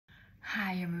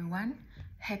Hi everyone,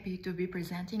 happy to be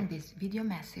presenting this video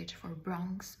message for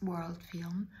BRONX World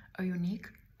Film, a unique,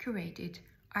 curated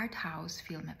art house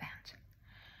film event.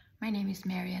 My name is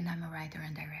Mary and I'm a writer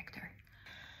and director.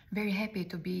 Very happy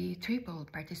to be triple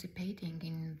participating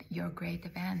in your great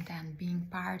event and being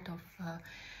part of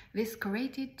this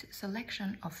curated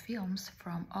selection of films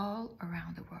from all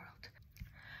around the world.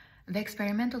 The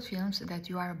experimental films that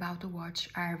you are about to watch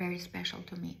are very special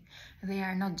to me. They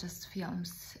are not just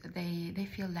films, they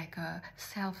feel like a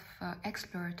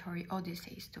self-exploratory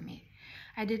odysseys to me.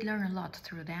 I did learn a lot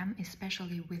through them,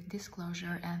 especially with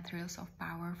disclosure and thrills of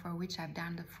power, for which I've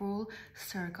done the full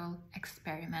circle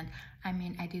experiment. I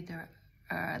mean, I did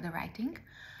the writing,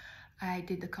 I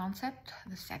did the concept,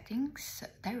 the settings,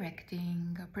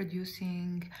 directing,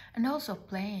 producing, and also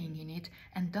playing in it,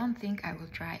 and don't think I will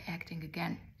try acting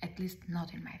again, at least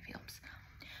not in my films.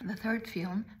 The third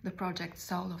film, the project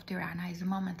Soul of Tirana, is a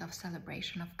moment of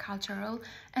celebration of cultural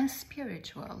and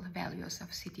spiritual values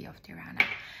of city of Tirana.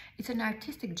 It's an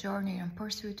artistic journey and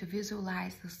pursuit to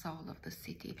visualize the soul of the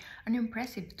city, an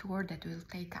impressive tour that will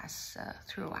take us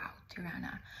throughout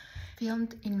Tirana.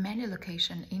 Filmed in many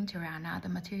locations in Tirana, the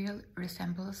material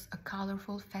resembles a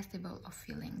colorful festival of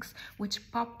feelings,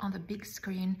 which pop on the big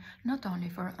screen not only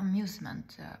for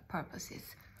amusement purposes.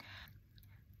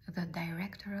 The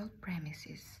directorial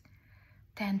premises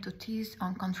tend to tease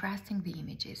on contrasting the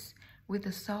images, with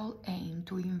the sole aim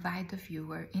to invite the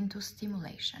viewer into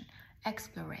stimulation,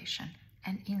 exploration,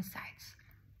 and insights.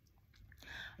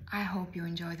 I hope you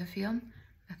enjoy the film,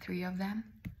 the three of them.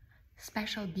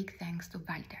 Special big thanks to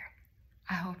Walter.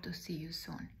 I hope to see you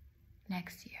soon,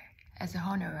 next year, as a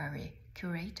honorary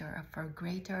curator for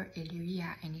Greater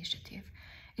Illyria initiative.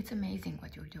 It's amazing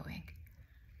what you're doing.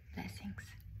 Blessings.